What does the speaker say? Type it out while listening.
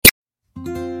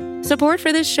Support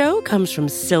for this show comes from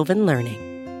Sylvan Learning.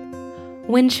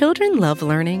 When children love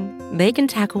learning, they can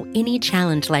tackle any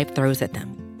challenge life throws at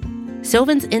them.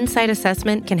 Sylvan's Insight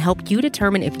Assessment can help you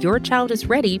determine if your child is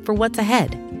ready for what's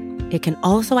ahead. It can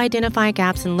also identify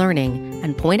gaps in learning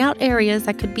and point out areas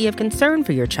that could be of concern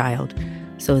for your child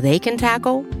so they can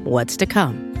tackle what's to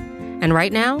come. And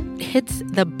right now, it's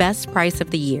the best price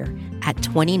of the year at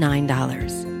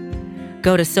 $29.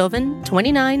 Go to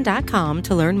sylvan29.com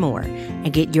to learn more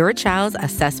and get your child's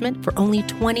assessment for only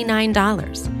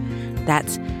 $29.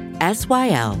 That's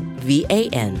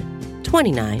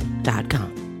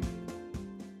SYLVAN29.com.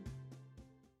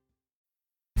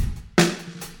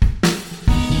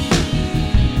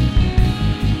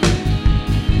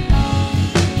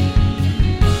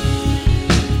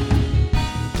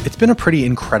 It's been a pretty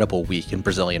incredible week in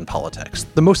Brazilian politics.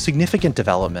 The most significant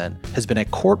development has been a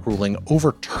court ruling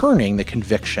overturning the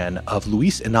conviction of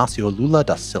Luiz Inácio Lula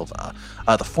da Silva,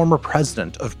 the former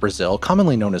president of Brazil,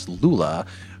 commonly known as Lula,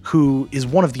 who is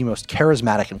one of the most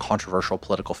charismatic and controversial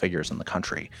political figures in the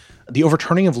country. The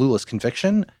overturning of Lula's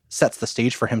conviction sets the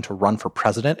stage for him to run for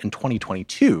president in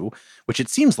 2022, which it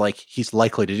seems like he's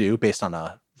likely to do based on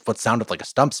what sounded like a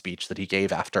stump speech that he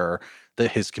gave after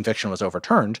his conviction was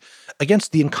overturned,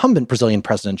 against the incumbent Brazilian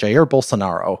president, Jair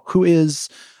Bolsonaro, who is,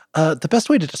 the best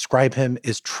way to describe him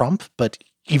is Trump, but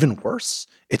even worse.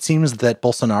 It seems that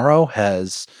Bolsonaro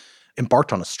has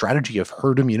embarked on a strategy of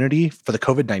herd immunity for the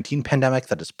COVID-19 pandemic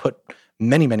that has put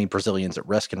many, many Brazilians at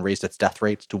risk and raised its death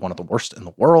rates to one of the worst in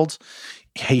the world.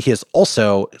 He has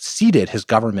also seeded his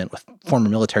government with former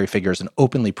military figures and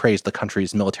openly praised the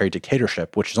country's military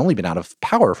dictatorship, which has only been out of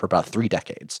power for about 3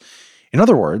 decades. In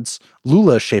other words,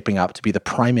 Lula is shaping up to be the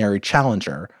primary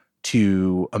challenger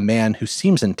to a man who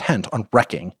seems intent on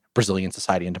wrecking Brazilian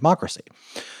society and democracy.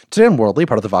 Today on Worldly,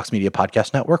 part of the Vox Media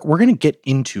Podcast Network, we're going to get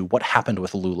into what happened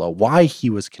with Lula, why he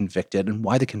was convicted, and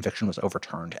why the conviction was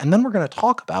overturned. And then we're going to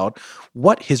talk about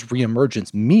what his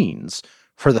reemergence means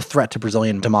for the threat to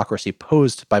Brazilian democracy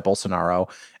posed by Bolsonaro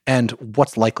and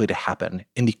what's likely to happen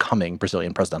in the coming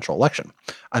Brazilian presidential election.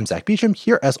 I'm Zach Beecham,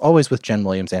 here as always with Jen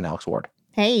Williams and Alex Ward.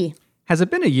 Hey. Has it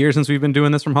been a year since we've been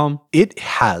doing this from home? It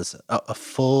has a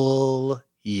full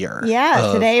year.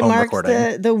 Yeah, today marks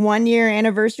the 1 year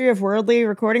anniversary of Worldly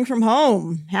recording from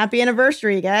home. Happy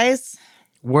anniversary, guys.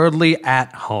 Worldly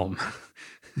at home.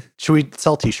 Should we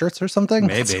sell t-shirts or something?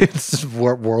 Maybe. It's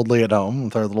Worldly at home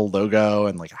with our little logo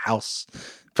and like a house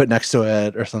put next to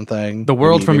it or something. The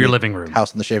world from your living room.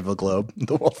 House in the shape of a globe.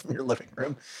 The world from your living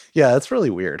room. Yeah, that's really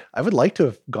weird. I would like to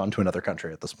have gone to another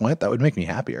country at this point. That would make me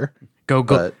happier.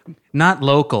 Go. Not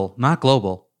local, not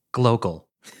global. Glocal.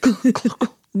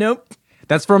 Nope.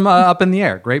 That's from Up in the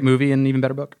Air. Great movie and even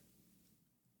better book.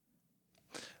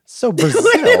 So Brazil.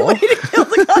 Way to kill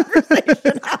the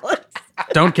conversation, Alex.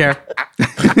 Don't care.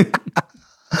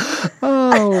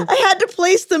 I had to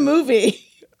place the movie.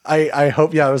 I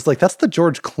hope, I was like, that's the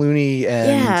George Clooney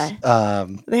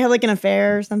and they had like an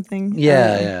affair or something.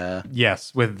 Yeah.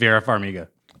 Yes, with Vera Farmiga.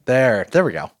 There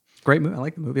we go. Great movie. I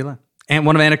like the movie a lot. And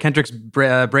one of Anna Kendrick's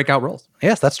breakout roles.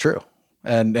 Yes, that's true.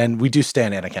 And we do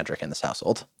stand Anna Kendrick in this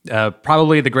household.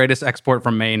 Probably the greatest export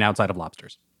from Maine outside of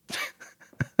lobsters.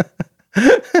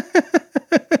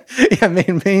 Yeah,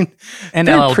 Maine. And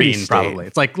LL Bean, probably.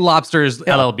 It's like lobsters,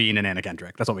 LL Bean, and Anna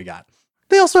Kendrick. That's what we got.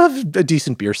 They also have a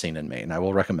decent beer scene in Maine. I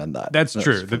will recommend that. That's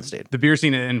true. The beer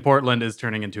scene in Portland is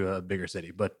turning into a bigger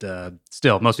city, but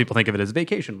still, most people think of it as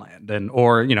vacation land,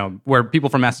 or where people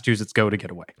from Massachusetts go to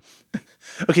get away.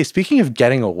 Okay, speaking of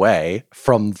getting away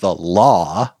from the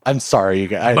law, I'm sorry, you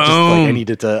guys. I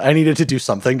needed to do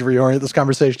something to reorient this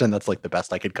conversation, and that's like the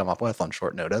best I could come up with on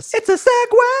short notice. It's a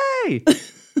segue.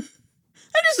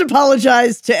 I just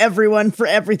apologize to everyone for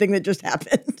everything that just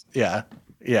happened. Yeah.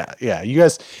 You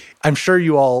guys, I'm sure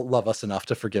you all love us enough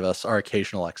to forgive us our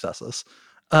occasional excesses.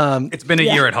 It's been a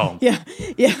year at home. Yeah,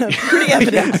 pretty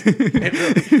evident.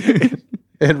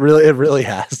 It really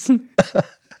has.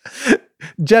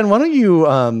 Jen, why don't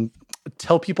you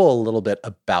tell people a little bit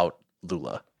about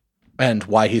Lula and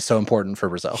why he's so important for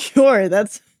Brazil? Sure,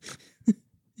 that's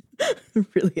a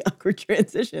really awkward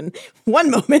transition. One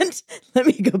moment, let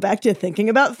me go back to thinking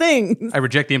about things. I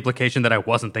reject the implication that I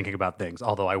wasn't thinking about things,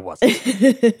 although I wasn't.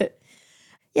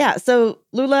 Yeah, so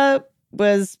Lula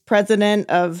was president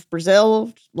of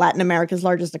Brazil, Latin America's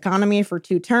largest economy, for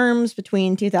 2 terms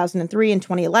between 2003 and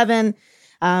 2011.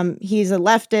 He's a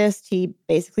leftist. He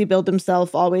basically billed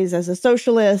himself always as a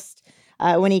socialist.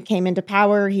 When he came into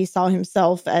power, he saw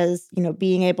himself as,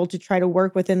 being able to try to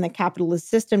work within the capitalist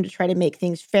system to try to make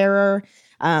things fairer.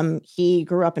 He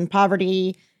grew up in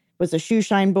poverty, was a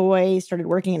shoeshine boy, started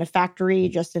working in a factory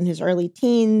just in his early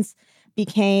teens.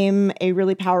 became a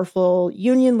really powerful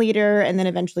union leader, and then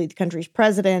eventually the country's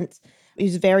president. He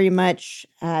was very much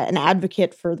an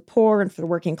advocate for the poor and for the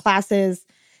working classes.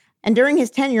 And during his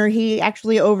tenure, he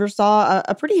actually oversaw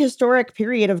a pretty historic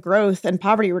period of growth and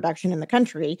poverty reduction in the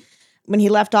country. When he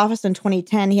left office in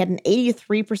 2010, he had an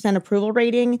 83% approval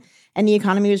rating, and the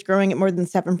economy was growing at more than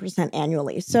 7%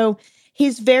 annually. So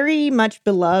he's very much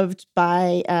beloved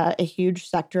by a huge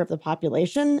sector of the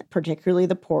population, particularly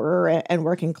the poorer and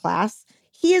working class.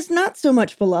 He is not so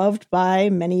much beloved by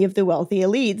many of the wealthy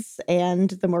elites and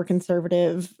the more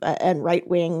conservative and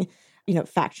right-wing,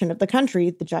 faction of the country,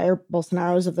 the Jair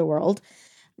Bolsonaros of the world.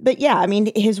 But yeah, I mean,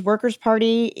 his Workers'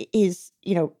 Party is,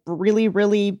 really,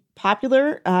 really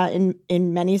popular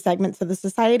in many segments of the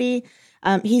society.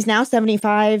 He's now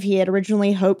 75. He had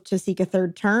originally hoped to seek a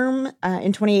third term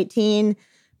in 2018,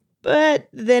 but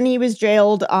then he was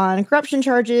jailed on corruption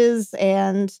charges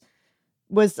and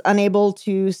was unable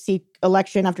to seek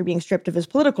election after being stripped of his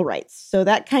political rights. So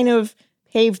that kind of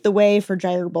paved the way for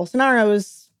Jair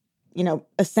Bolsonaro's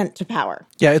ascent to power.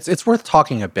 Yeah, it's worth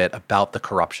talking a bit about the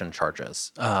corruption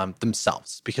charges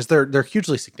themselves, because they're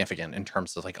hugely significant in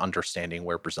terms of understanding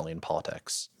where Brazilian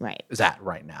politics is at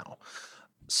right now.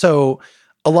 So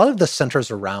a lot of this centers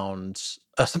around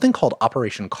something called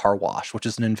Operation Car Wash, which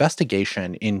is an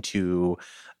investigation into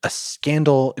a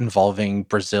scandal involving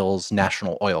Brazil's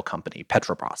national oil company,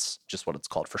 Petrobras, just what it's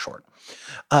called for short.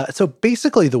 So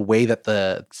basically the way that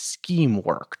the scheme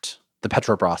worked, the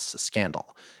Petrobras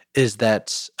scandal, is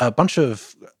that a bunch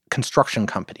of construction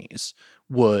companies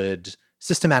would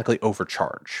systematically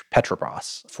overcharge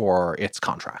Petrobras for its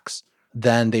contracts.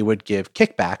 Then they would give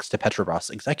kickbacks to Petrobras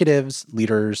executives,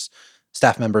 leaders,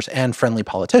 staff members, and friendly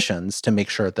politicians to make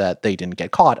sure that they didn't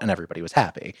get caught and everybody was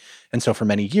happy. And so for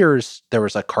many years, there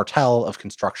was a cartel of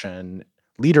construction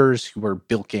leaders who were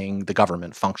bilking the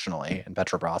government functionally in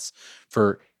Petrobras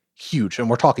for huge, and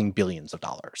we're talking billions of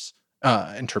dollars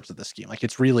in terms of the scheme.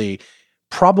 It's really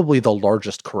probably the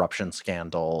largest corruption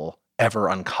scandal ever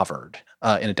uncovered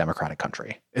in a democratic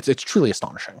country. It's truly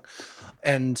astonishing.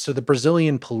 And so the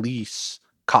Brazilian police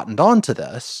cottoned on to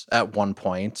this at one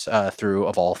point through,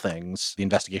 of all things, the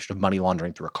investigation of money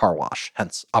laundering through a car wash,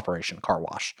 hence Operation Car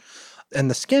Wash. And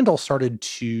the scandal started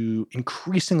to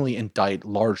increasingly indict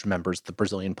large members of the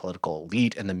Brazilian political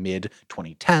elite in the mid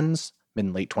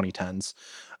and late 2010s,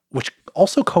 which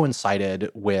also coincided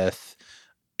with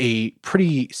a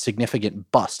pretty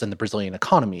significant bust in the Brazilian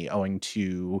economy owing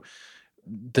to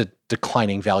the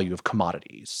declining value of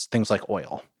commodities, things like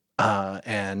oil.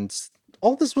 And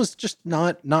all this was just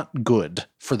not good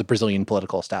for the Brazilian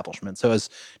political establishment. So as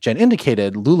Jen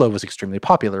indicated, Lula was extremely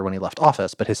popular when he left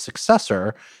office, but his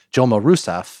successor, Dilma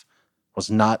Rousseff, was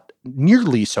not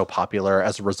nearly so popular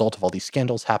as a result of all these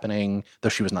scandals happening, though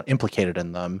she was not implicated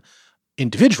in them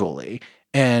individually.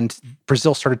 And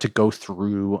Brazil started to go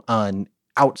through an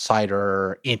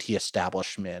outsider,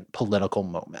 anti-establishment political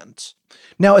moment.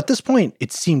 Now, at this point,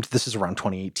 it seemed, this is around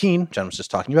 2018, Jen was just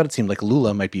talking about, it seemed like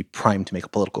Lula might be primed to make a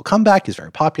political comeback. He's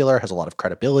very popular, has a lot of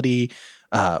credibility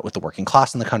with the working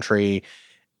class in the country,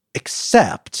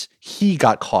 except he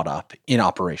got caught up in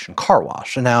Operation Car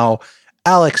Wash. And now,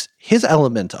 Alex, his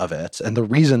element of it, and the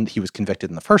reason he was convicted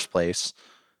in the first place,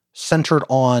 centered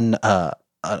on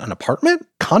an apartment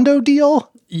condo deal.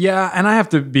 Yeah, and I have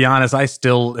to be honest, I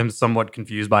still am somewhat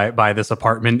confused by this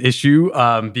apartment issue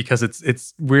because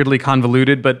it's weirdly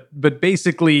convoluted. But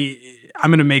basically,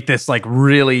 I'm going to make this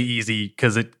really easy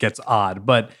because it gets odd.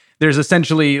 But there's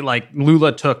essentially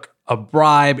Lula took a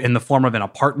bribe in the form of an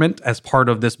apartment as part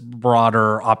of this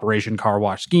broader Operation Car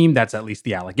Wash scheme. That's at least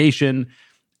the allegation,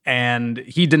 and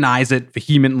he denies it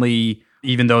vehemently,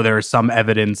 even though there is some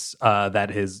evidence that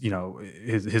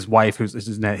his wife, who's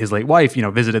his late wife,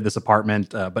 visited this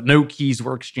apartment, but no keys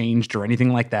were exchanged or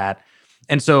anything like that.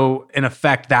 And so, in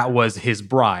effect, that was his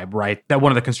bribe, right? That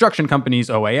one of the construction companies,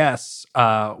 OAS,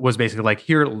 was basically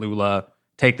here, Lula,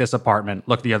 take this apartment,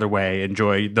 look the other way,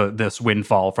 enjoy this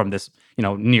windfall from this,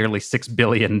 nearly $6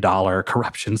 billion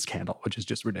corruption scandal, which is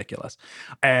just ridiculous.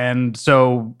 And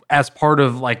so, as part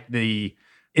of the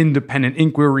independent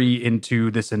inquiry into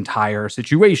this entire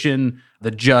situation,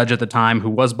 the judge at the time, who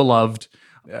was beloved,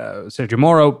 Sergio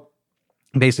Moro,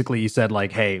 basically said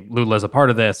hey, Lula's a part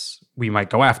of this, we might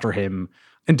go after him.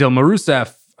 And Dilma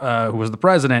Rousseff, who was the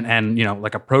president and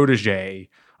a protege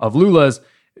of Lula's,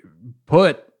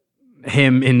 put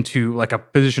him into a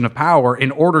position of power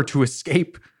in order to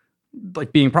escape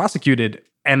being prosecuted,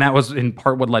 and that was in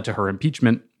part what led to her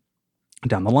impeachment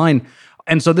down the line.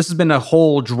 And so this has been a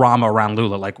whole drama around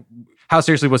Lula. How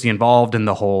seriously was he involved in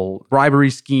the whole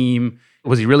bribery scheme?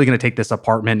 Was he really going to take this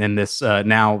apartment in this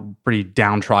now pretty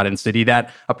downtrodden city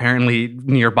that apparently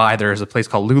nearby there's a place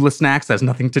called Lula Snacks that has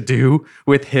nothing to do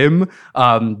with him,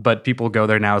 but people go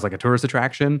there now as like a tourist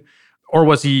attraction? Or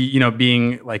was he,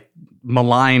 being like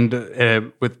maligned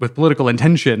with political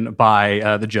intention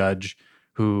by the judge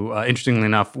who, interestingly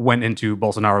enough, went into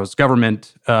Bolsonaro's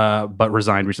government, but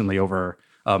resigned recently over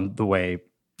the way,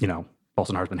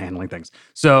 Bolsonaro's been handling things.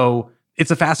 So it's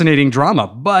a fascinating drama,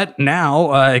 but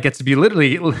now it gets to be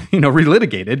literally,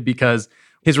 relitigated because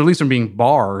his release from being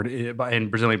barred in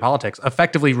Brazilian politics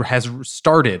effectively has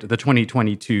started the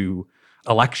 2022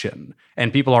 election.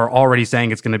 And people are already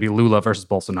saying it's going to be Lula versus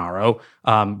Bolsonaro,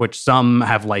 which some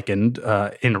have likened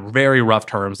in very rough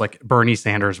terms, like Bernie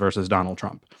Sanders versus Donald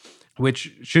Trump,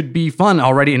 which should be fun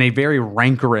already in a very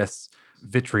rancorous,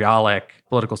 vitriolic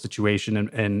political situation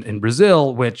in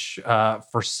Brazil, which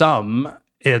for some,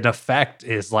 in effect,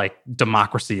 is like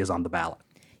democracy is on the ballot.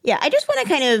 Yeah, I just want to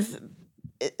kind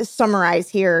of summarize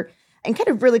here and kind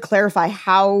of really clarify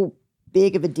how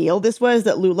big of a deal this was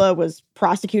that Lula was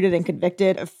prosecuted and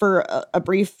convicted for a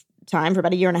brief time, for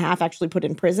about a year and a half, actually put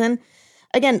in prison.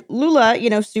 Again,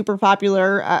 Lula, super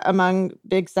popular among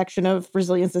big section of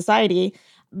Brazilian society,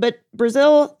 but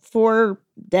Brazil for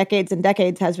decades and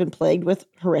decades has been plagued with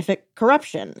horrific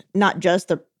corruption, not just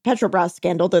the Petrobras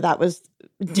scandal, though that was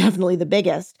definitely the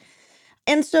biggest.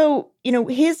 And so,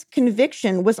 his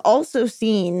conviction was also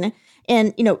seen,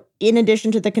 and, in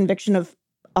addition to the conviction of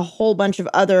a whole bunch of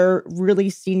other really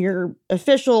senior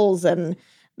officials and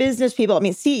business people,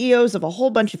 CEOs of a whole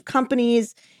bunch of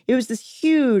companies, it was this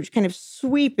huge kind of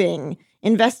sweeping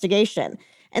investigation.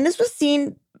 And this was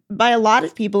seen by a lot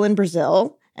of people in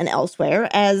Brazil and elsewhere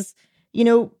as,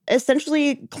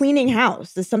 essentially cleaning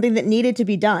house, as something that needed to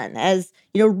be done, as,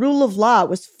 rule of law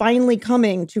was finally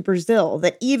coming to Brazil,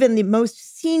 that even the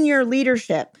most senior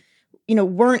leadership,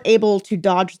 weren't able to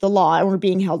dodge the law and were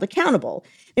being held accountable.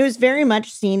 It was very much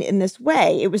seen in this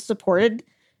way. It was supported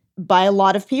by a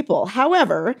lot of people.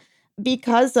 However,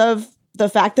 because of the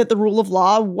fact that the rule of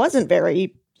law wasn't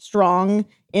very strong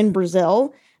in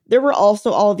Brazil, there were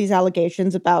also all of these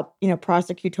allegations about,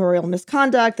 prosecutorial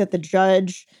misconduct, that the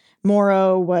judge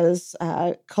Moro was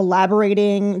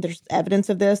collaborating, there's evidence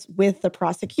of this, with the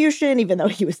prosecution, even though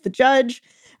he was the judge,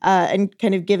 and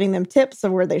kind of giving them tips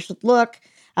of where they should look.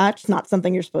 It's not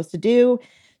something you're supposed to do.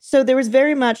 So there was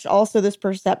very much also this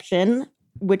perception,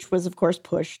 which was, of course,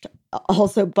 pushed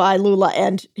also by Lula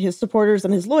and his supporters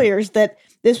and his lawyers, that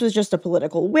this was just a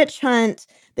political witch hunt,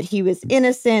 that he was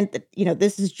innocent, that,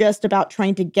 this is just about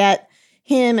trying to get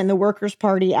him and the Workers'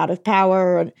 Party out of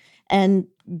power and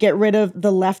get rid of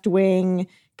the left-wing,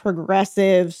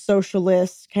 progressive,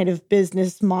 socialist kind of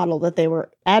business model that they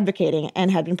were advocating and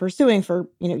had been pursuing for,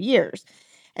 years.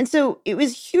 And so it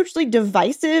was hugely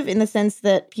divisive in the sense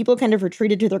that people kind of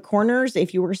retreated to their corners.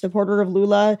 If you were a supporter of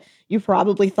Lula, you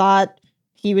probably thought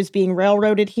he was being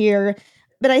railroaded here.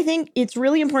 But I think it's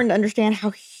really important to understand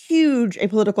how huge a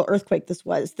political earthquake this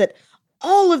was, that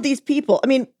all of these people,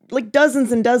 like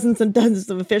dozens and dozens and dozens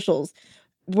of officials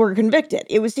were convicted.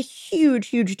 It was a huge,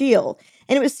 huge deal.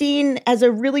 And it was seen as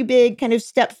a really big kind of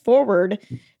step forward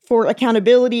for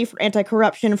accountability, for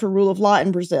anti-corruption, for rule of law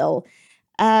in Brazil.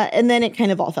 And then it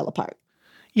kind of all fell apart.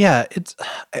 Yeah,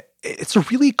 it's a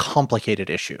really complicated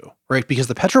issue, right? Because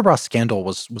the Petrobras scandal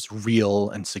was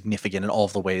real and significant in all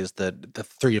of the ways that the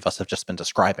three of us have just been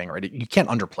describing, right? You can't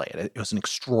underplay it. It was an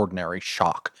extraordinary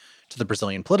shock to the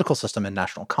Brazilian political system and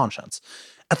national conscience.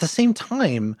 At the same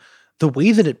time, the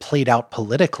way that it played out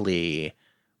politically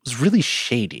was really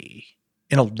shady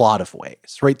in a lot of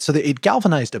ways, right? So it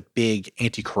galvanized a big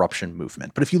anti-corruption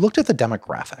movement. But if you looked at the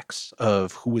demographics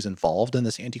of who was involved in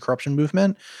this anti-corruption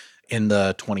movement in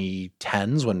the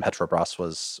 2010s when Petrobras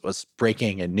was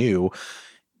breaking and new,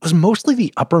 it was mostly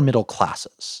the upper middle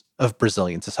classes of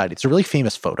Brazilian society. It's a really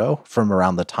famous photo from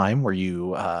around the time where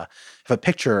you have a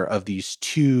picture of these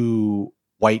two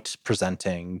white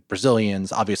presenting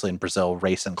Brazilians. Obviously in Brazil,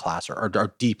 race and class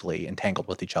are deeply entangled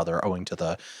with each other owing to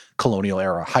the colonial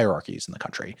era hierarchies in the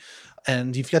country.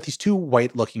 And you've got these two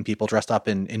white looking people dressed up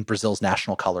in Brazil's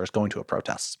national colors going to a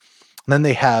protest. And then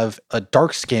they have a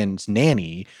dark-skinned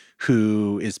nanny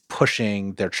who is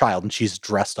pushing their child, and she's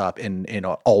dressed up in an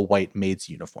all-white maid's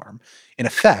uniform. In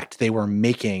effect, they were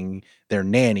making their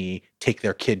nanny take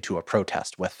their kid to a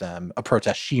protest with them, a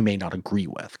protest she may not agree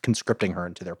with, conscripting her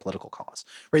into their political cause.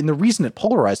 Right? And the reason it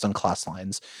polarized on class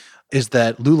lines is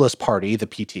that Lula's party, the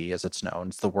PT as it's known,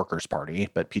 it's the Workers' Party,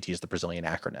 but PT is the Brazilian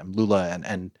acronym, Lula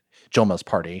and Dilma's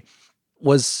party,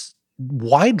 was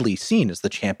widely seen as the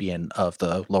champion of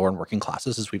the lower and working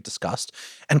classes, as we've discussed.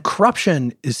 And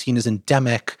corruption is seen as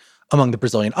endemic among the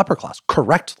Brazilian upper class,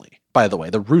 correctly, by the way.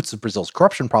 The roots of Brazil's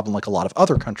corruption problem, like a lot of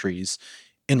other countries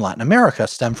in Latin America,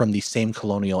 stem from these same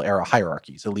colonial era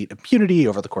hierarchies, elite impunity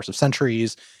over the course of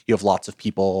centuries. You have lots of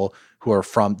people who are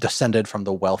descended from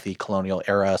the wealthy colonial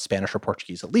era Spanish or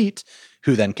Portuguese elite,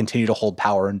 who then continue to hold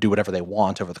power and do whatever they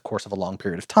want over the course of a long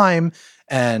period of time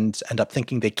and end up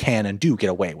thinking they can and do get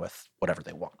away with whatever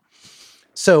they want.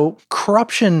 So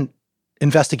corruption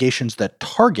investigations that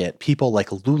target people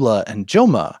like Lula and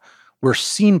Dilma were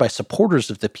seen by supporters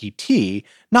of the PT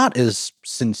not as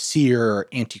sincere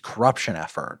anti-corruption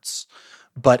efforts,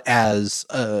 but as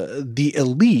the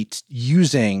elite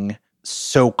using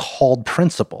so-called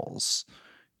principles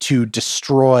to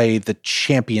destroy the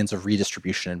champions of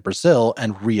redistribution in Brazil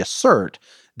and reassert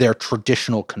their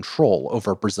traditional control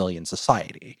over Brazilian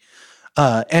society.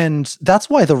 And that's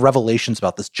why the revelations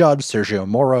about this judge, Sergio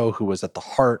Moro, who was at the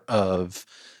heart of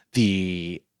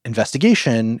the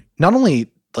investigation, not only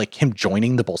like him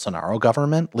joining the Bolsonaro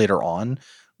government later on,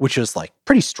 which is like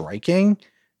pretty striking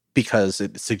because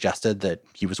it suggested that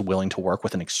he was willing to work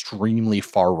with an extremely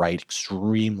far-right,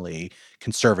 extremely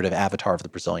conservative avatar of the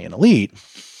Brazilian elite,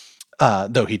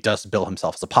 though he does bill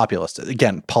himself as a populist.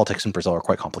 Again, politics in Brazil are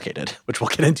quite complicated, which we'll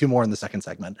get into more in the second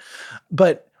segment.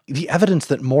 But the evidence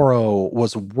that Moro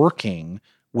was working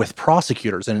with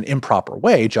prosecutors in an improper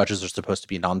way. Judges are supposed to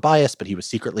be non-biased, but he was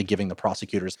secretly giving the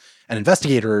prosecutors and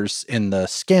investigators in the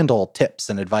scandal tips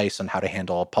and advice on how to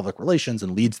handle public relations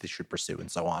and leads they should pursue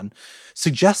and so on,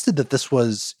 suggested that this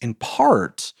was, in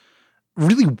part,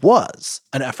 really was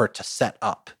an effort to set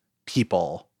up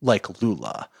people like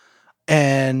Lula.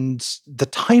 And the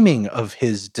timing of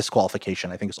his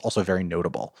disqualification, I think, is also very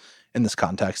notable in this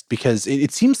context, because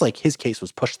it seems like his case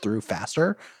was pushed through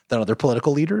faster than other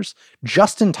political leaders,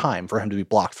 just in time for him to be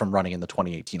blocked from running in the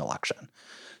 2018 election.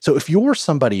 So if you're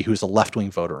somebody who's a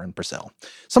left-wing voter in Brazil,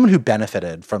 someone who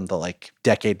benefited from the like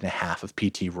decade and a half of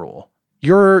PT rule,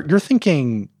 you're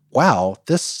thinking, wow,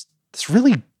 this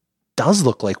really does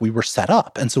look like we were set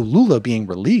up. And so Lula being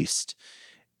released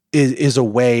is a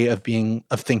way of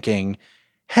thinking,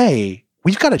 hey,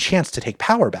 we've got a chance to take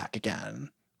power back again,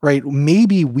 right?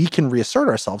 Maybe we can reassert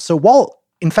ourselves. So while,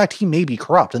 in fact, he may be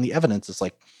corrupt, and the evidence is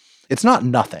like, it's not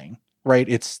nothing, right?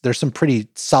 There's some pretty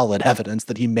solid evidence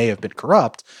that he may have been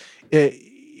corrupt.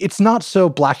 It's not so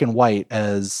black and white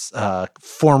as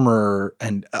former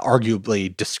and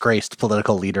arguably disgraced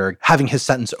political leader having his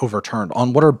sentence overturned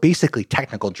on what are basically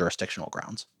technical jurisdictional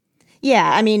grounds.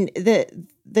 Yeah, I mean,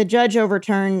 the judge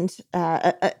overturned,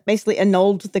 basically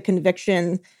annulled the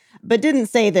conviction, but didn't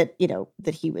say that,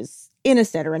 that he was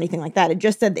innocent or anything like that. It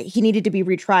just said that he needed to be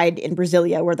retried in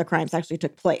Brasilia, where the crimes actually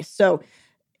took place. So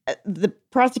the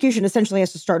prosecution essentially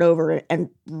has to start over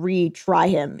and retry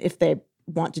him if they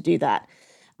want to do that.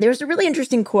 There's a really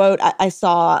interesting quote I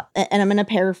saw, and I'm going to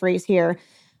paraphrase here,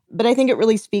 but I think it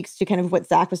really speaks to kind of what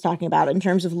Zach was talking about in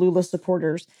terms of Lula's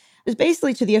supporters. It was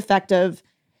basically to the effect of,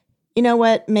 you know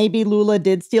what, maybe Lula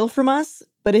did steal from us,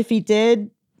 but if he did,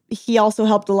 he also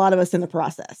helped a lot of us in the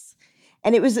process.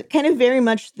 And it was kind of very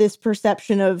much this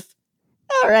perception of,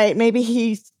 all right, maybe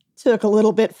he took a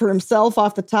little bit for himself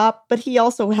off the top, but he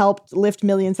also helped lift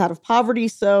millions out of poverty.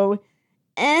 So,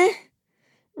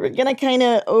 we're going to kind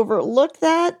of overlook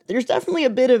that. There's definitely a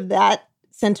bit of that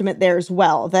sentiment there as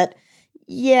well, that,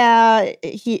 yeah,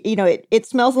 he, it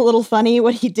smells a little funny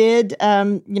what he did,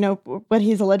 what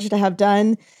he's alleged to have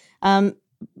done.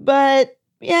 But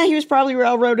yeah, he was probably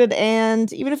railroaded,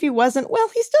 and even if he wasn't, well,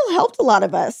 he still helped a lot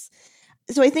of us.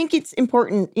 So I think it's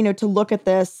important, to look at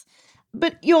this,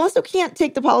 but you also can't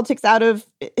take the politics out of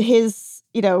his,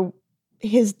 the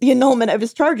annulment of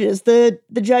his charges. The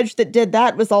judge that did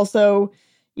that was also,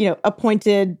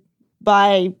 appointed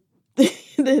by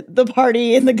the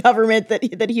party and the government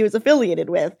that he was affiliated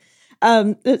with.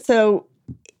 So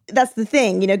that's the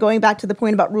thing, going back to the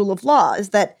point about rule of law, is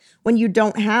that when you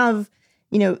don't have,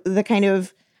 the kind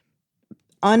of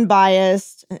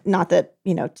unbiased, not that,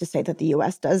 to say that the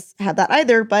U.S. does have that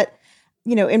either, but,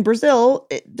 in Brazil,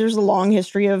 there's a long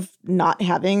history of not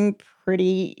having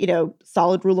pretty,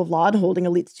 solid rule of law and holding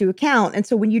elites to account. And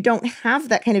so when you don't have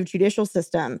that kind of judicial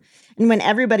system, and when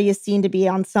everybody is seen to be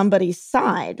on somebody's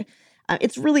side,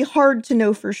 it's really hard to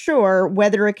know for sure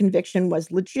whether a conviction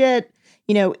was legit.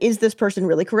 Is this person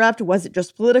really corrupt? Was it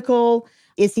just political?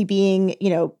 Is he being,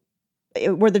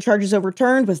 were the charges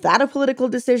overturned? Was that a political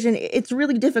decision? It's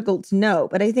really difficult to know.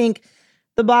 But I think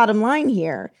the bottom line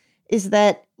here is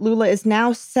that Lula is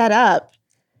now set up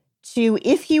to,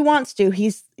 if he wants to,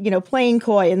 he's, playing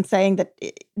coy and saying that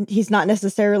he's not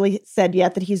necessarily said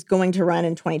yet that he's going to run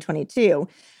in 2022.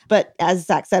 But as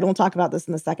Zach said, we'll talk about this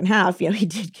in the second half, he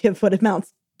did give what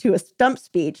amounts to a stump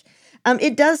speech,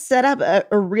 it does set up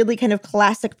a really kind of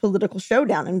classic political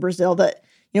showdown in Brazil that,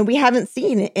 we haven't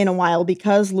seen in a while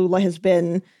because Lula has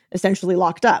been essentially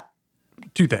locked up.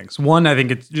 Two things. One, I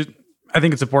think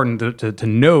it's important to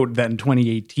note that in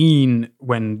 2018,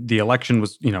 when the election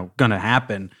was, going to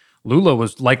happen, Lula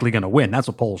was likely going to win. That's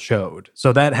what polls showed.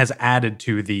 So that has added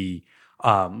to the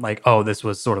this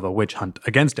was sort of a witch hunt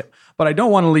against him. But I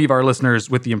don't want to leave our listeners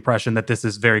with the impression that this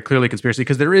is very clearly conspiracy,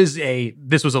 because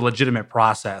this was a legitimate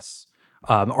process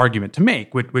argument to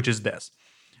make, which is this.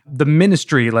 The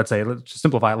ministry, let's just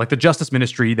simplify it, like the Justice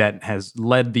Ministry that has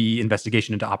led the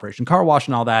investigation into Operation Car Wash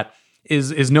and all that,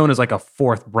 is known as like a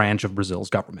fourth branch of Brazil's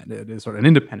government. It is sort of an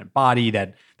independent body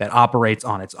that operates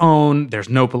on its own. There's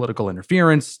no political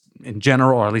interference in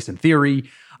general, or at least in theory,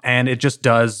 and it just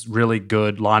does really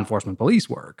good law enforcement police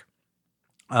work,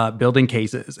 building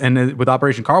cases. And with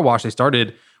Operation Car Wash, they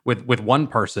started with one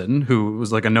person who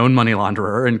was like a known money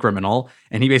launderer and criminal,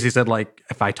 and he basically said, like,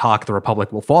 if I talk, the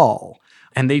republic will fall.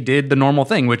 And they did the normal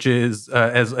thing, which is,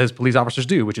 as police officers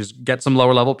do, which is get some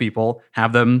lower level people,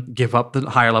 have them give up the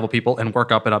higher level people, and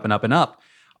work up and up and up and up.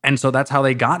 And so that's how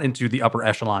they got into the upper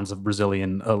echelons of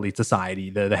Brazilian elite society,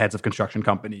 the heads of construction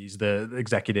companies, the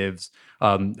executives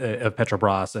of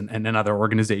Petrobras and other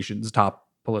organizations, top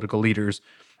political leaders.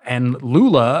 And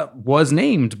Lula was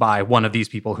named by one of these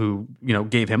people who,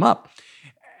 gave him up.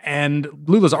 And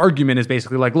Lula's argument is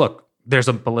basically like, look, there's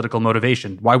a political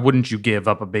motivation. Why wouldn't you give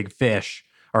up a big fish,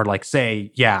 or like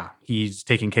say, yeah, he's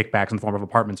taking kickbacks in the form of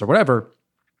apartments or whatever,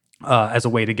 as a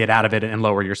way to get out of it and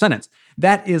lower your sentence?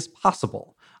 That is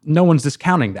possible. No one's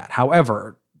discounting that.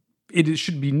 However, it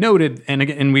should be noted,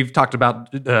 and we've talked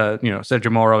about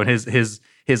Sergio Moro and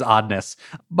his oddness,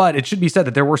 but it should be said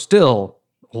that there were still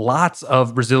lots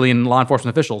of Brazilian law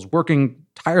enforcement officials working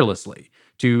tirelessly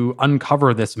to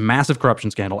uncover this massive corruption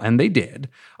scandal, and they did.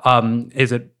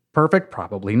 Is it perfect?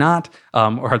 Probably not.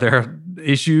 Are there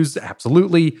issues?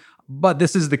 Absolutely. But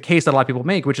this is the case that a lot of people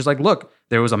make, which is like, look,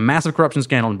 there was a massive corruption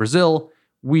scandal in Brazil.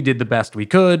 We did the best we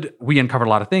could. We uncovered a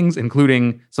lot of things,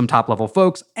 including some top-level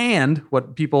folks. And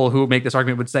what people who make this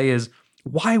argument would say is,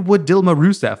 why would Dilma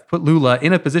Rousseff put Lula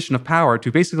in a position of power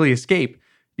to basically escape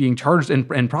being charged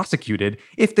and prosecuted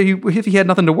if he had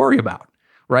nothing to worry about,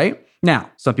 right?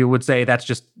 Now, some people would say that's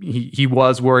just, he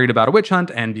was worried about a witch hunt,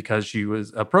 and because she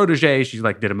was a protege, she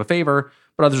did him a favor.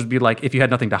 But others would be like, if you had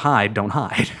nothing to hide, don't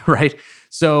hide, right?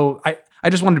 So I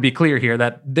just wanted to be clear here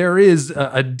that there is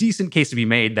a decent case to be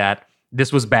made that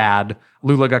this was bad,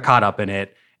 Lula got caught up in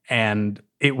it, and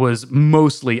it was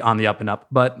mostly on the up and up.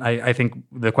 But I think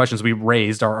the questions we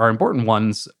raised are important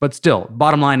ones. But still,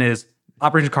 bottom line is,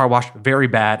 Operation Car Wash, very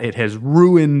bad. It has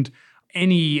ruined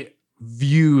any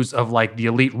views of like the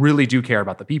elite really do care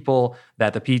about the people,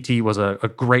 that the PT was a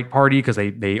great party because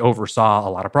they oversaw a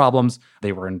lot of problems.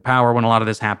 They were in power when a lot of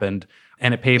this happened,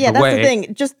 and it paved the way. Yeah, that's the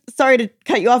thing. Just sorry to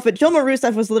cut you off, but Dilma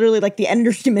Rousseff was literally like the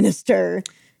energy minister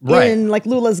in like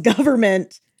Lula's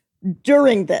government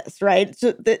during this, right?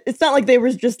 So it's not like they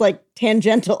were just like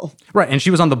tangential. Right, and she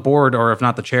was on the board, or if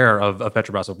not the chair of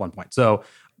Petrobras at one point. So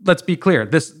let's be clear.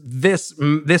 This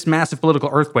massive political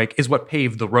earthquake is what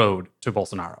paved the road to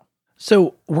Bolsonaro.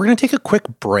 So we're going to take a quick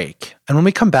break. And when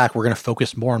we come back, we're going to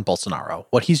focus more on Bolsonaro,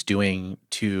 what he's doing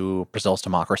to Brazil's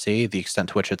democracy, the extent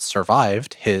to which it's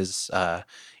survived his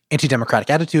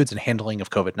anti-democratic attitudes and handling of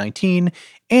COVID-19,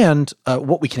 and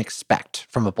what we can expect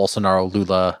from a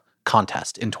Bolsonaro-Lula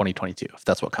contest in 2022, if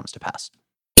that's what comes to pass.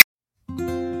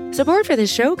 Support for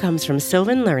this show comes from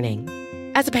Sylvan Learning.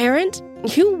 As a parent,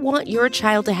 you want your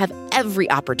child to have every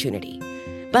opportunity,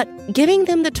 but giving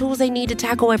them the tools they need to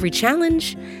tackle every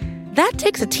challenge, that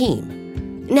takes a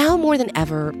team. Now more than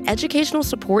ever, educational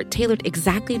support tailored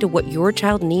exactly to what your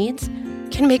child needs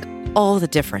can make all the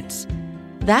difference.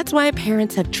 That's why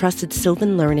parents have trusted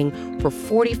Sylvan Learning for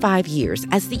 45 years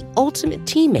as the ultimate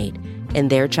teammate in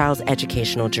their child's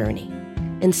educational journey,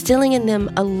 instilling in them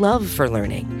a love for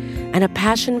learning and a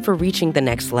passion for reaching the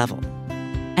next level.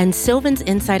 And Sylvan's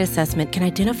Insight Assessment can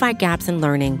identify gaps in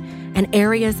learning and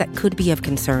areas that could be of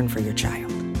concern for your child.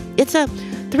 It's a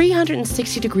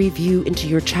 360-degree view into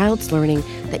your child's learning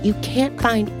that you can't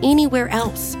find anywhere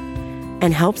else,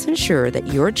 and helps ensure that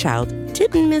your child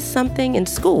didn't miss something in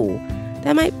school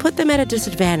that might put them at a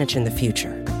disadvantage in the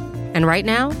future. And right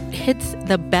now, it's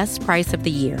the best price of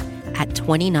the year at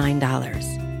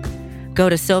 $29. Go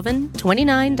to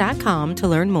sylvan29.com to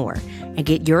learn more and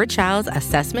get your child's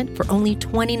assessment for only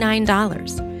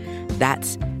 $29.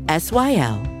 That's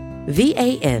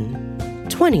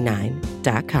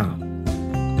SYLVAN29.com.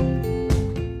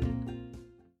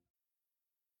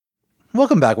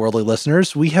 Welcome back, worldly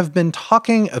listeners. We have been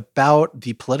talking about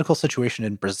the political situation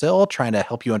in Brazil, trying to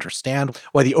help you understand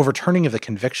why the overturning of the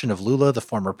conviction of Lula, the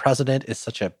former president, is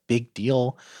such a big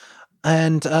deal.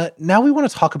 And now we want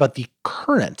to talk about the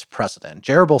current president,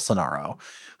 Jair Bolsonaro,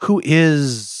 who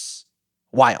is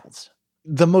wild.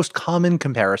 The most common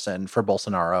comparison for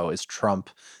Bolsonaro is Trump.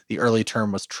 The early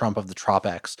term was Trump of the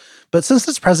Tropics. But since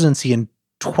his presidency in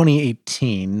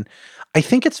 2018, I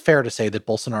think it's fair to say that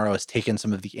Bolsonaro has taken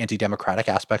some of the anti-democratic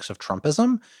aspects of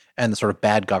Trumpism and the sort of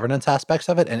bad governance aspects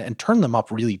of it and turned them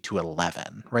up really to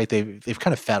 11, right? They've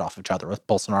kind of fed off each other, with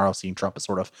Bolsonaro seeing Trump as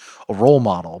sort of a role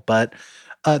model. But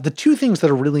the two things that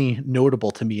are really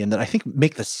notable to me and that I think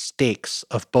make the stakes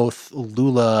of both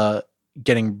Lula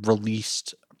getting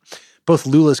released, both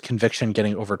Lula's conviction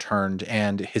getting overturned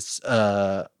and his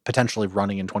potentially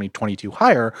running in 2022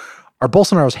 higher, are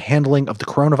Bolsonaro's handling of the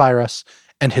coronavirus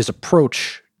and his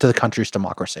approach to the country's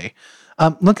democracy.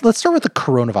 Let's start with the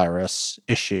coronavirus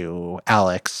issue,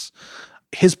 Alex.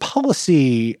 His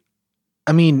policy,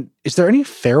 I mean, is there any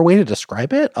fair way to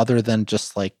describe it other than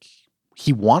just like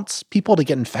he wants people to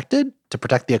get infected to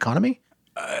protect the economy?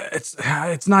 It's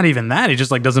not even that. He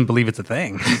just like doesn't believe it's a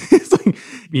thing. It's like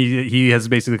he has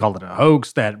basically called it a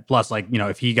hoax. That plus, like, you know,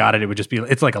 if he got it, it would just be,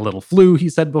 it's like a little flu, he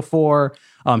said before.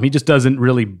 He just doesn't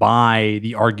really buy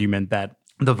the argument that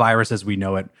the virus as we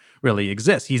know it really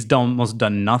exists. He's almost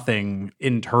done nothing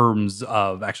in terms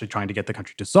of actually trying to get the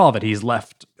country to solve it. He's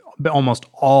left almost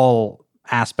all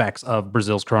aspects of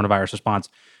Brazil's coronavirus response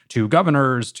to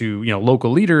governors, to, you know, local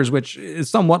leaders, which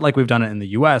is somewhat like we've done it in the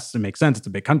U.S. It makes sense. It's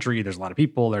a big country. There's a lot of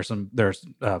people. There's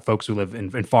folks who live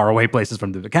in faraway places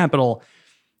from the capital,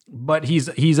 but he's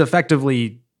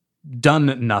effectively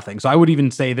done nothing. So I would even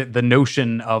say that the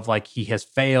notion of like he has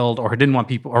failed or didn't want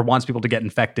people or wants people to get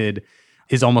infected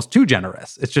is almost too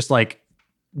generous. It's just like,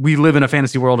 we live in a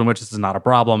fantasy world in which this is not a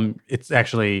problem. It's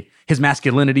actually his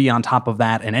masculinity on top of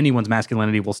that, and anyone's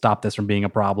masculinity will stop this from being a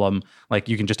problem. Like,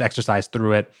 you can just exercise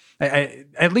through it.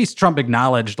 At least Trump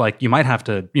acknowledged, like, you might have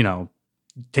to, you know,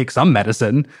 take some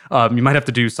medicine. You might have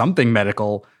to do something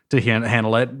medical to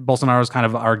handle it. Bolsonaro's kind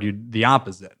of argued the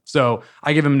opposite. So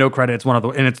I give him no credit.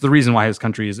 It's the reason why his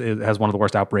country has one of the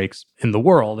worst outbreaks in the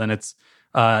world, and it's.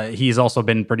 He's also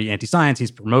been pretty anti-science.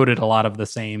 He's promoted a lot of the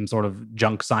same sort of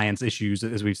junk science issues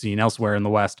as we've seen elsewhere in the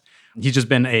West. He's just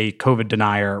been a COVID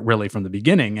denier really from the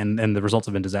beginning, and the results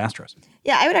have been disastrous.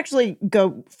 Yeah, I would actually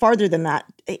go farther than that.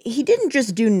 He didn't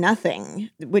just do nothing,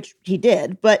 which he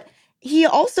did, but he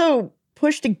also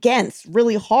pushed against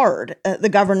really hard the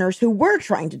governors who were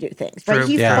trying to do things. Right?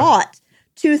 He fought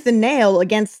tooth and nail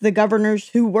against the governors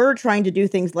who were trying to do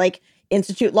things like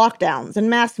institute lockdowns and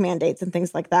mask mandates and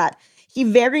things like that. He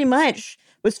very much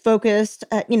was focused,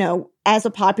 as a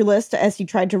populist, as he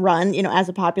tried to run, as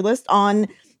a populist, on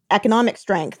economic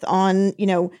strength, on,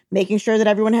 making sure that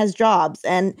everyone has jobs.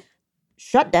 And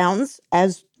shutdowns,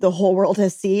 as the whole world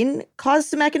has seen, caused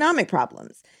some economic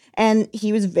problems. And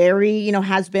he was very,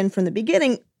 has been from the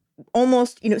beginning,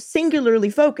 almost, singularly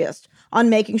focused on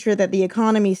making sure that the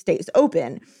economy stays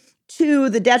open to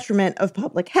the detriment of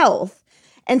public health.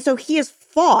 And so he has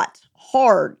fought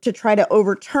hard to try to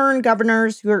overturn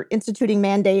governors who are instituting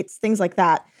mandates, things like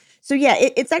that. So yeah,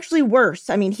 it's actually worse.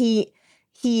 I mean, he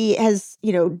has,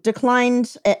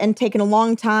 declined and taken a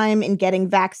long time in getting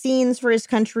vaccines for his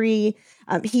country.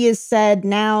 He has said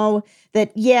now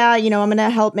that, I'm going to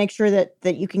help make sure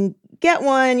that you can get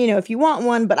one, if you want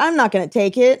one, but I'm not going to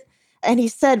take it. And he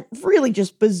said really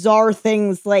just bizarre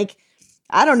things like,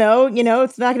 I don't know,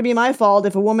 it's not going to be my fault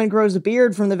if a woman grows a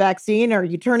beard from the vaccine or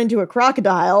you turn into a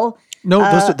crocodile. No,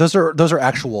 those are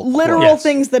actual literal quotes.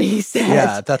 Things that he said.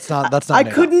 Yeah, that's not. I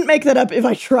couldn't make that up if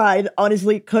I tried,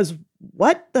 honestly, because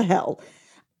what the hell?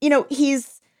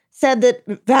 He's said that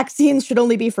vaccines should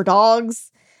only be for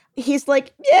dogs. He's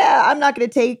like, yeah, I'm not going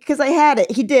to take because I had it.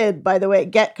 He did, by the way,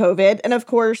 get COVID, and of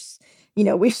course,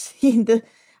 we've seen the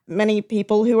many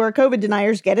people who are COVID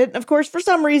deniers get it. And of course, for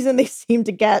some reason, they seem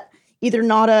to get either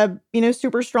not a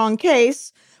super strong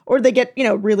case, or they get,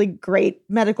 really great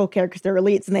medical care because they're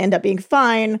elites and they end up being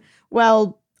fine.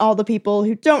 Well, all the people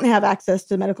who don't have access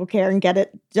to medical care and get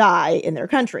it die in their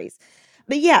countries.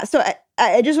 But yeah, so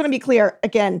I just want to be clear.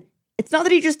 Again, it's not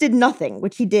that he just did nothing,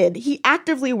 which he did. He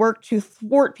actively worked to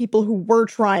thwart people who were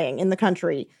trying in the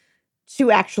country to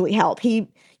actually help. He,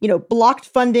 blocked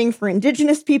funding for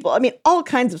indigenous people. I mean, all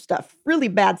kinds of stuff, really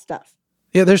bad stuff.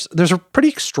 Yeah, there's a pretty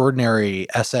extraordinary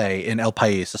essay in El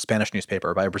País, a Spanish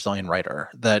newspaper by a Brazilian writer,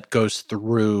 that goes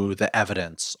through the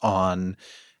evidence on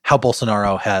how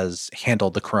Bolsonaro has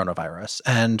handled the coronavirus.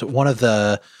 And one of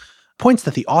the points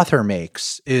that the author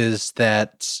makes is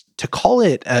that to call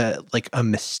it a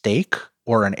mistake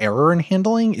or an error in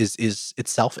handling is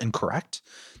itself incorrect.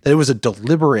 That it was a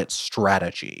deliberate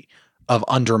strategy of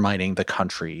undermining the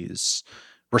country's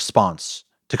response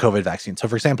to COVID vaccine. So,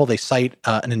 for example, they cite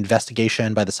an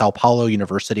investigation by the Sao Paulo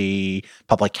University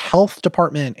Public Health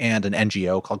Department and an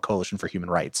NGO called Coalition for Human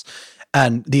Rights.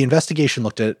 And the investigation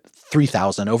looked at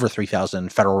over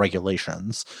 3,000 federal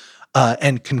regulations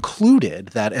and concluded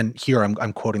that, and here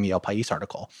I'm quoting the El País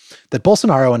article, that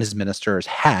Bolsonaro and his ministers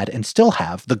had and still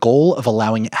have the goal of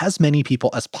allowing as many people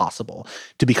as possible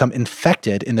to become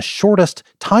infected in the shortest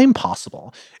time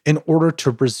possible in order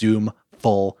to resume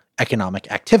full economic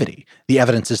activity. The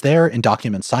evidence is there in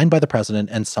documents signed by the president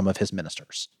and some of his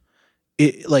ministers.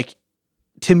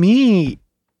 To me,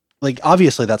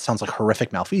 obviously that sounds like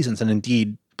horrific malfeasance, and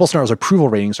indeed Bolsonaro's approval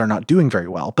ratings are not doing very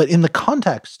well. But in the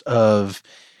context of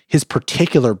his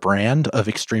particular brand of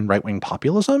extreme right-wing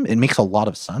populism, it makes a lot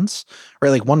of sense, right?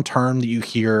 Like, one term that you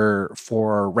hear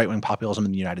for right-wing populism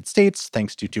in the United States,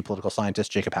 thanks to two political scientists,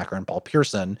 Jacob Hacker and Paul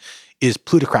Pearson, is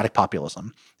plutocratic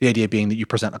populism. The idea being that you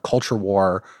present a culture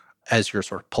war as your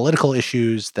sort of political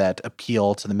issues that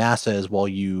appeal to the masses while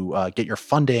you get your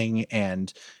funding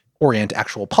and orient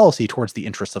actual policy towards the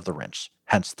interests of the rich,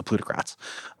 hence the plutocrats.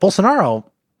 Bolsonaro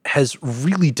has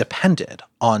really depended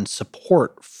on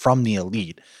support from the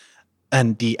elite,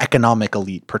 and the economic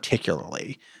elite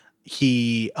particularly.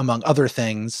 He, among other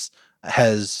things,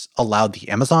 has allowed the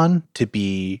Amazon to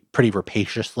be pretty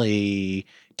rapaciously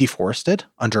deforested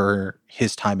under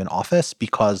his time in office,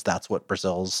 because that's what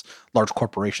Brazil's large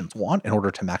corporations want in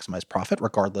order to maximize profit,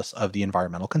 regardless of the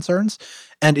environmental concerns.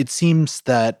 And it seems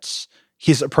that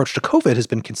his approach to COVID has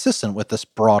been consistent with this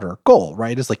broader goal,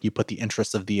 right? It's like you put the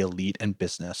interests of the elite and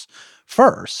business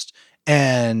first.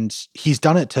 And he's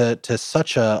done it to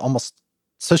such a almost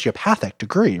sociopathic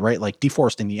degree, right? Like,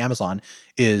 deforesting the Amazon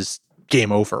is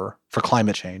game over for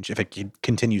climate change if it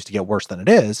continues to get worse than it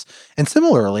is. And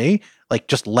similarly, like,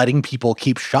 just letting people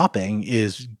keep shopping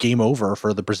is game over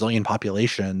for the Brazilian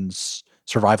population's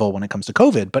survival when it comes to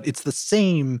COVID. But it's the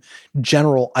same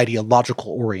general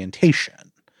ideological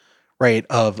orientation, right,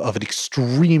 of an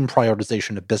extreme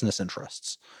prioritization of business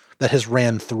interests that has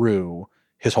ran through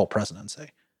his whole presidency.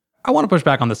 I want to push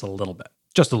back on this a little bit,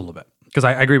 just a little bit, because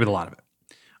I agree with a lot of it.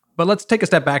 But let's take a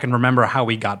step back and remember how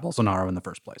we got Bolsonaro in the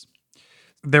first place.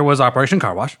 There was Operation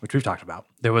Car Wash, which we've talked about.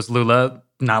 There was Lula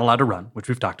not allowed to run, which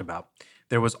we've talked about.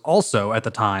 There was also, at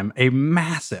the time, a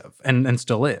massive, and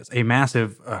still is, a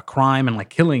massive crime and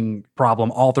killing problem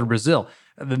all through Brazil.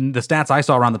 The stats I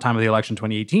saw around the time of the election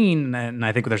 2018, and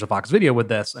I think there's a Fox video with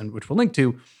this, and which we'll link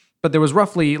to, but there was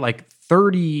roughly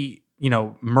 30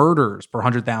 murders per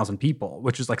 100,000 people,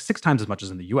 which is 6 times as much as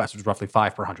in the US, which is roughly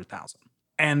 5 per 100,000.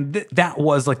 And that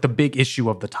was the big issue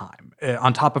of the time.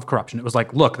 On top of corruption, it was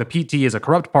look, the PT is a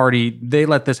corrupt party. They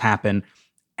let this happen.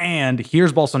 And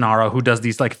here's Bolsonaro, who does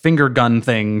these finger gun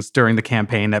things during the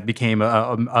campaign that became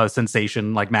a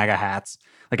sensation, like MAGA hats.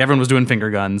 Everyone was doing finger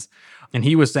guns. And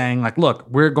he was saying look,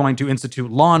 we're going to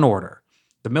institute law and order.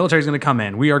 The military's going to come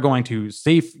in. We are going to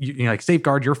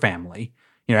safeguard your family.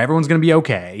 Everyone's going to be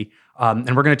okay.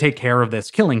 And we're going to take care of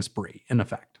this killing spree, in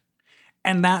effect.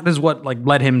 And that is what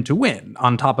led him to win.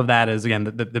 On top of that is, again,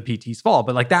 the PT's fall.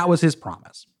 But that was his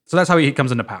promise. So that's how he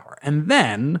comes into power. And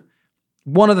then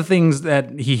one of the things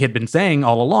that he had been saying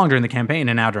all along during the campaign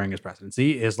and now during his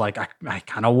presidency is I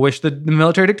kind of wish the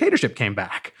military dictatorship came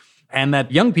back. And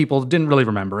that young people didn't really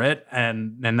remember it.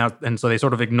 And so they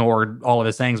sort of ignored all of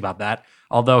his sayings about that.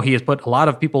 Although he has put a lot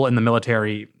of people in the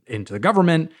military into the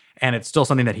government, and it's still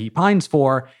something that he pines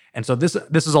for. And so this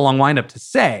is a long windup to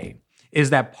say is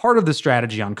that part of the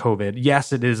strategy on COVID,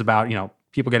 yes, it is about,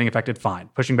 people getting affected, fine.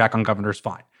 Pushing back on governors,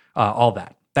 fine. All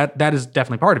that. That is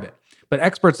definitely part of it. But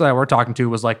experts that I were talking to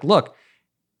was look,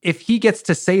 if he gets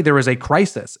to say there is a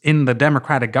crisis in the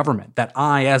Democratic government, that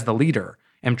I, as the leader,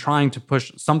 am trying to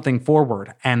push something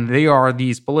forward, and they are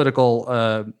these political,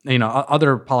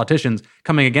 other politicians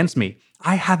coming against me,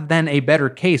 I have then a better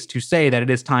case to say that it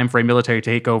is time for a military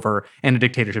takeover and a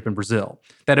dictatorship in Brazil.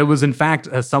 That it was, in fact,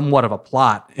 somewhat of a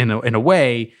plot in a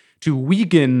way to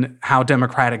weaken how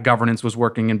democratic governance was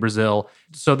working in Brazil.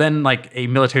 So then, a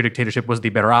military dictatorship was the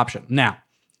better option. Now,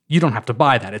 you don't have to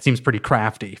buy that. It seems pretty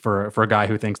crafty for a guy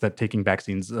who thinks that taking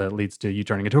vaccines leads to you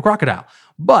turning into a crocodile.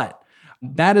 But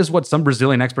that is what some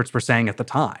Brazilian experts were saying at the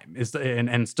time,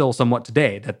 and still somewhat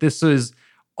today, that this is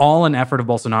all an effort of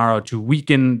Bolsonaro to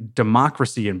weaken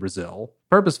democracy in Brazil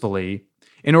purposefully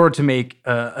in order to make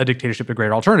a dictatorship a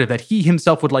greater alternative that he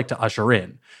himself would like to usher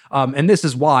in. And this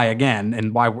is why, again,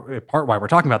 and why we're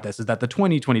talking about this, is that the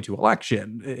 2022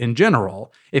 election in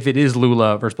general, if it is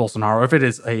Lula versus Bolsonaro, if it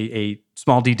is a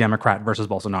small d Democrat versus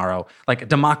Bolsonaro,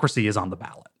 democracy is on the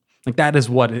ballot. Like that is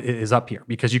what is up here,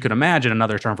 because you could imagine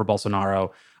another term for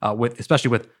Bolsonaro, especially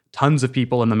with tons of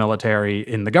people in the military,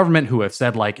 in the government who have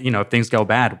said like, if things go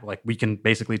bad, like we can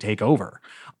basically take over.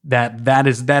 That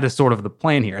is sort of the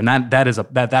plan here, and that is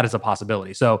a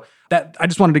possibility. So that I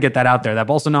just wanted to get that out there, that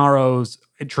Bolsonaro's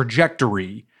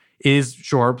trajectory is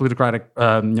sure plutocratic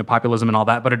populism and all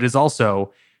that, but it is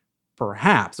also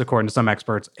perhaps, according to some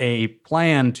experts, a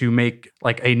plan to make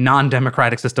like a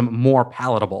non-democratic system more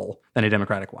palatable than a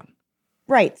democratic one.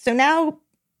 Right. So now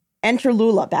enter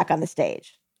Lula back on the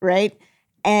stage, right?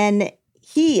 And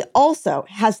he also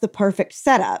has the perfect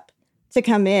setup to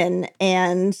come in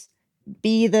and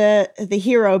be the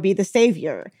hero, be the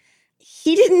savior.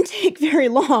 He didn't take very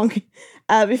long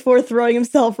before throwing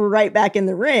himself right back in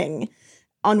the ring.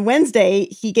 On Wednesday,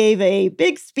 he gave a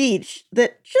big speech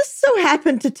that just so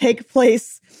happened to take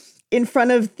place in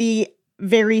front of the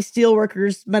very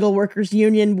steelworkers, metalworkers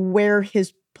union where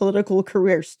his political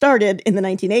career started in the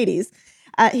 1980s.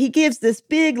 He gives this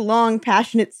big, long,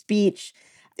 passionate speech.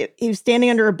 He was standing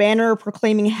under a banner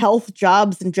proclaiming health,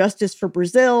 jobs, and justice for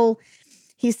Brazil.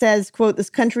 He says, quote,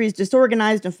 "This country is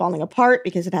disorganized and falling apart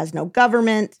because it has no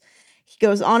government." He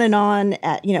goes on and on,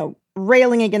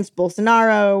 railing against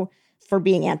Bolsonaro for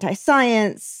being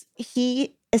anti-science.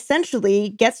 He essentially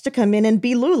gets to come in and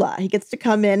be Lula. He gets to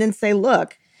come in and say,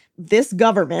 look, this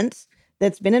government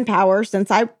that's been in power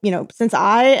since I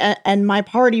and my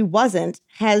party wasn't,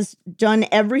 has done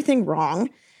everything wrong,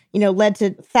 led to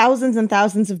thousands and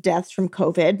thousands of deaths from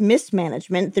COVID,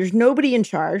 mismanagement. There's nobody in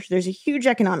charge. There's a huge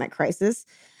economic crisis,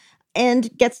 and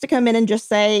gets to come in and just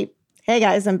say, hey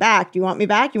guys, I'm back. Do you want me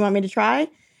back? You want me to try?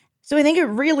 So I think it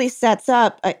really sets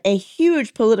up a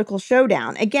huge political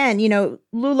showdown. Again,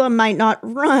 Lula might not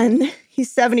run.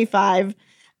 He's 75,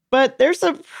 but there's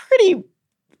a pretty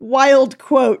wild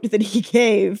quote that he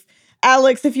gave.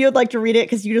 Alex, if you would like to read it,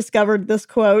 because you discovered this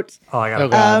quote. Oh, I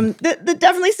got it. That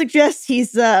definitely suggests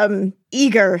he's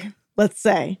eager, let's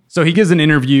say. So he gives an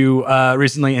interview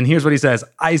recently, and here's what he says.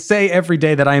 "I say every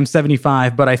day that I am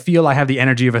 75, but I feel I have the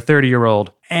energy of a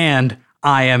 30-year-old, and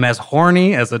I am as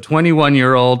horny as a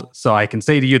 21-year-old, so I can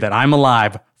say to you that I'm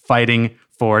alive fighting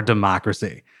for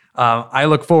democracy." I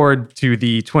look forward to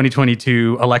the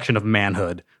 2022 election of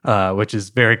manhood, which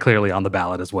is very clearly on the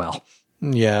ballot as well.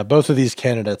 Yeah, both of these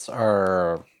candidates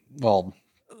are, well,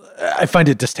 I find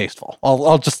it distasteful.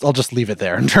 I'll just leave it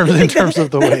there in terms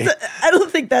of the way. I don't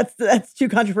think that's too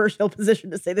controversial position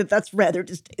to say that that's rather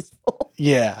distasteful.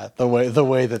 Yeah, the way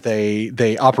that they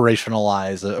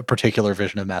operationalize a particular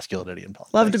vision of masculinity in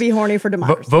politics. Love to be horny for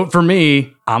democracy. Vote for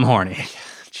me. I'm horny.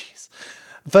 Jeez,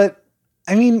 but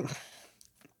I mean,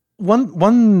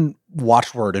 one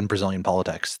watchword in Brazilian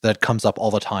politics that comes up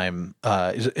all the time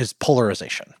is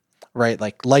polarization. Right,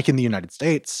 like in the United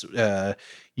States,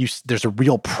 there's a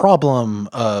real problem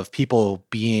of people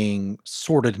being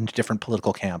sorted into different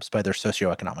political camps by their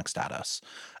socioeconomic status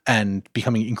and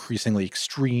becoming increasingly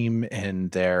extreme in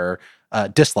their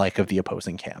dislike of the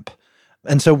opposing camp.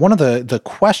 And so one of the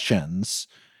questions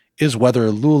is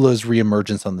whether Lula's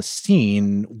reemergence on the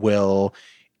scene will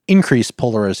increase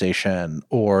polarization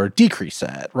or decrease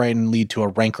it, right, and lead to a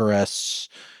rancorous,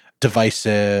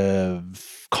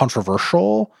 divisive,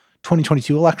 controversial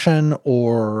 2022 election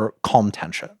or calm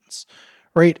tensions,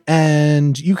 right?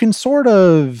 And you can sort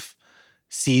of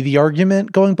see the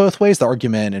argument going both ways. The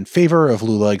argument in favor of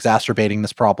Lula exacerbating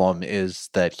this problem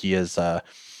is that he is,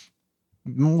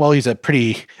 he's a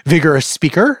pretty vigorous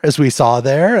speaker, as we saw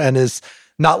there, and is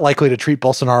not likely to treat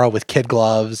Bolsonaro with kid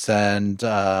gloves, and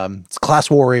it's a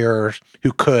class warrior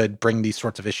who could bring these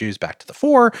sorts of issues back to the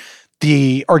fore.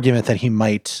 The argument that he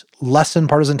might lessen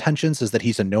partisan tensions is that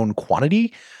he's a known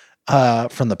quantity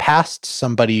from the past,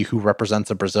 somebody who represents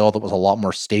a Brazil that was a lot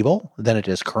more stable than it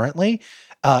is currently,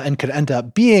 and could end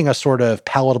up being a sort of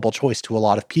palatable choice to a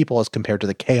lot of people as compared to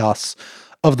the chaos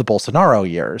of the Bolsonaro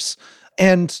years.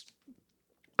 And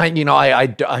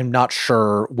I'm not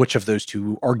sure which of those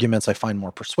two arguments I find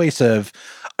more persuasive.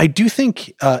 I do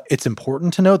think it's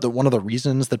important to note that one of the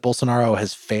reasons that Bolsonaro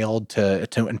has failed to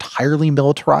entirely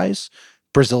militarize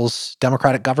Brazil's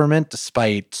democratic government,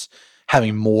 despite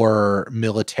having more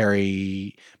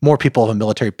people of a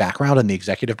military background in the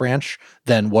executive branch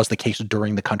than was the case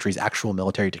during the country's actual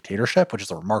military dictatorship, which is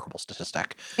a remarkable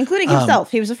statistic. Including himself.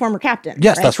 He was a former captain.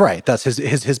 Yes, right? That's right. That's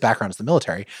his background is the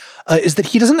military, is that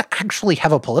he doesn't actually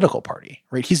have a political party,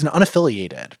 right? He's an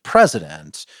unaffiliated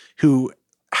president who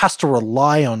has to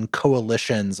rely on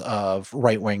coalitions of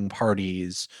right-wing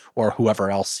parties or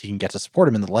whoever else he can get to support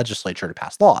him in the legislature to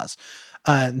pass laws.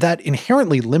 That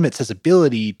inherently limits his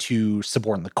ability to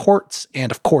suborn the courts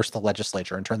and, of course, the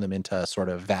legislature and turn them into sort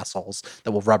of vassals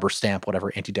that will rubber stamp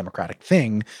whatever anti-democratic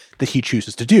thing that he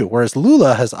chooses to do. Whereas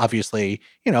Lula has obviously,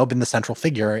 been the central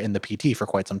figure in the PT for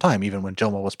quite some time. Even when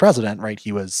Dilma was president, right,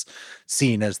 he was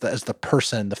seen as the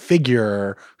person, the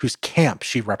figure whose camp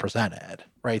she represented,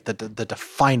 right, the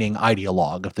defining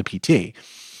ideologue of the PT.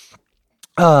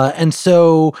 And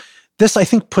so this, I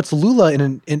think, puts Lula in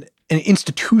an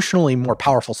institutionally more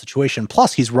powerful situation.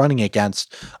 Plus, he's running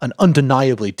against an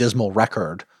undeniably dismal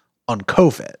record on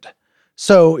COVID.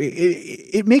 So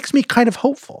it makes me kind of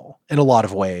hopeful in a lot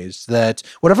of ways that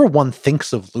whatever one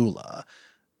thinks of Lula,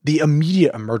 the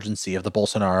immediate emergency of the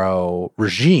Bolsonaro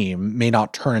regime may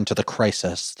not turn into the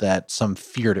crisis that some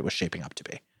feared it was shaping up to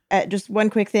be. Just one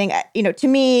quick thing. To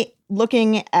me,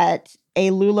 looking at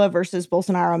a Lula versus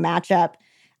Bolsonaro matchup,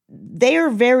 they are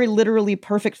very literally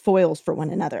perfect foils for one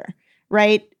another,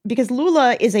 right? Because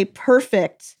Lula is a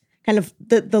perfect kind of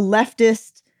the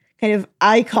leftist kind of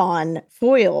icon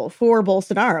foil for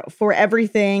Bolsonaro, for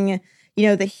everything,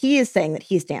 that he is saying that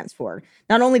he stands for.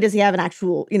 Not only does he have an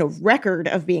actual, record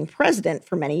of being president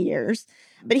for many years,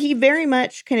 but he very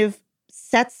much kind of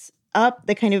sets up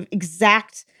the kind of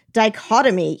exact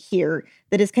dichotomy here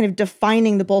that is kind of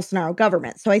defining the Bolsonaro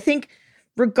government. So I think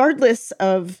regardless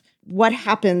of what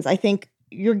happens, I think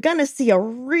you're going to see a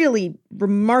really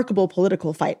remarkable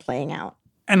political fight playing out.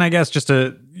 And I guess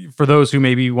for those who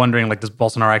may be wondering, like, does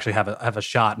Bolsonaro actually have a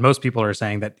shot? Most people are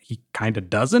saying that he kind of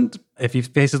doesn't if he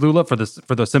faces Lula for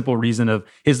the simple reason of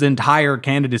his entire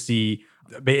candidacy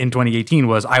in 2018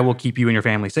 was, I will keep you and your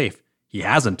family safe. He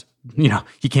hasn't.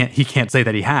 He can't say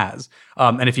that he has.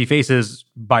 And if he faces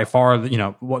by far,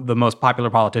 the most popular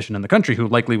politician in the country who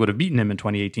likely would have beaten him in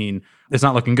 2018, it's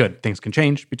not looking good. Things can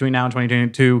change between now and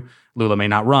 2022. Lula may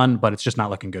not run, but it's just not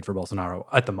looking good for Bolsonaro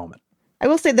at the moment. I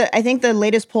will say that I think the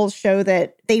latest polls show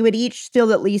that they would each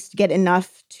still at least get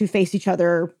enough to face each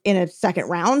other in a second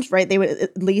round, right? They would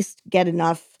at least get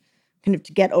enough kind of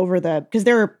to get over because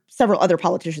there are several other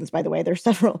politicians, by the way. There's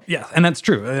several. Yeah, and that's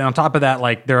true. And on top of that,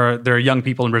 like there are young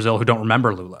people in Brazil who don't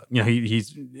remember Lula.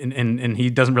 He's and he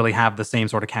doesn't really have the same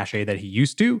sort of cachet that he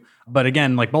used to. But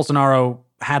again, like Bolsonaro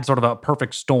had sort of a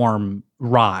perfect storm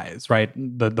rise, right?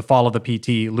 The fall of the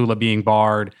PT, Lula being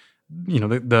barred,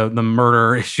 the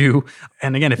murder issue.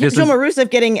 And again, if Dilma Rousseff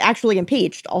getting actually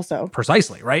impeached also.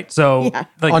 Precisely, right? So yeah.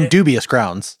 On dubious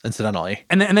grounds, incidentally.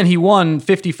 And then he won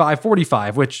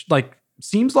 55-45, which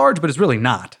seems large, but it's really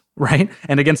not, right?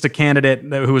 And against a candidate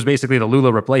who was basically the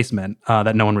Lula replacement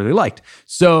that no one really liked.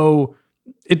 So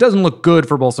it doesn't look good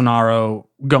for Bolsonaro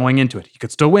going into it. He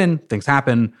could still win, things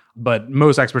happen, but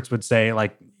most experts would say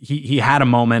he had a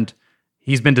moment,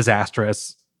 he's been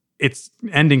disastrous. It's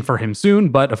ending for him soon,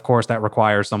 but of course that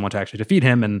requires someone to actually defeat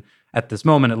him. And at this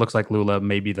moment, it looks like Lula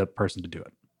may be the person to do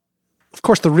it. Of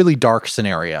course, the really dark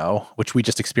scenario, which we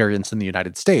just experienced in the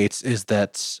United States, is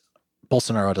that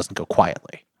Bolsonaro doesn't go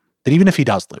quietly. That even if he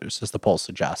does lose, as the polls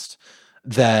suggest,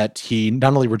 that he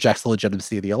not only rejects the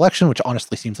legitimacy of the election, which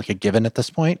honestly seems like a given at this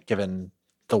point, given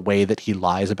the way that he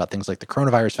lies about things like the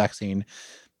coronavirus vaccine,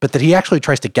 but that he actually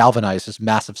tries to galvanize his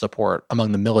massive support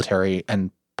among the military and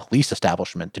police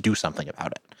establishment to do something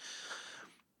about it.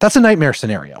 That's a nightmare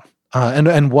scenario,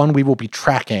 and one we will be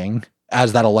tracking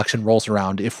as that election rolls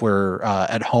around if we're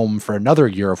at home for another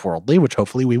year of Worldly, which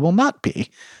hopefully we will not be,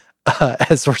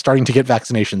 as we're starting to get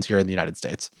vaccinations here in the United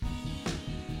States.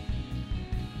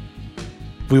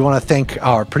 We want to thank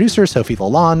our producer, Sophie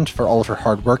Lalonde, for all of her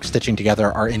hard work stitching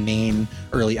together our inane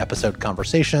early episode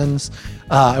conversations.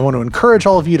 I want to encourage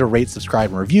all of you to rate, subscribe,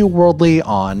 and review Worldly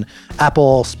on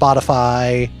Apple,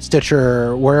 Spotify,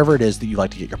 Stitcher, wherever it is that you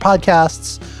like to get your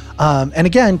podcasts. And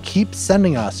again, keep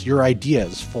sending us your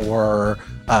ideas for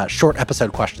short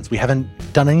episode questions. We haven't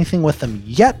done anything with them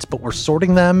yet, but we're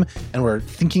sorting them and we're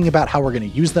thinking about how we're going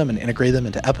to use them and integrate them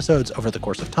into episodes over the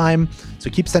course of time. So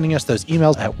keep sending us those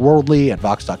emails at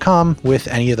worldly@vox.com with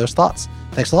any of those thoughts.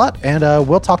 Thanks a lot, and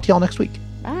we'll talk to y'all next week.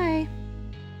 Bye.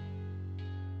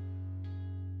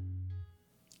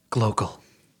 Global.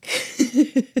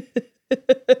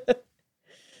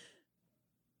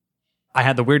 I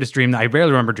had the weirdest dream. I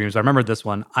rarely remember dreams, but I remember this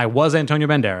one. I was Antonio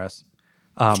Banderas,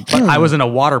 but I was in a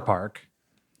water park,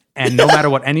 and no matter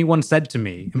what anyone said to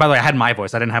me, and by the way, I had my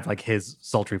voice. I didn't have his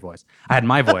sultry voice. I had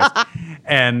my voice.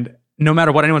 And no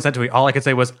matter what anyone said to me, all I could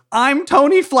say was, I'm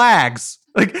Tony Flags.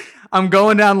 I'm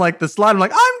going down the slide. I'm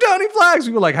like, I'm Tony Flags.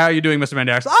 People were like, how are you doing, Mr.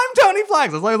 Banderas? I'm Tony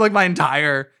Flags. It's like my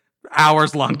entire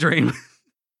hours-long dream.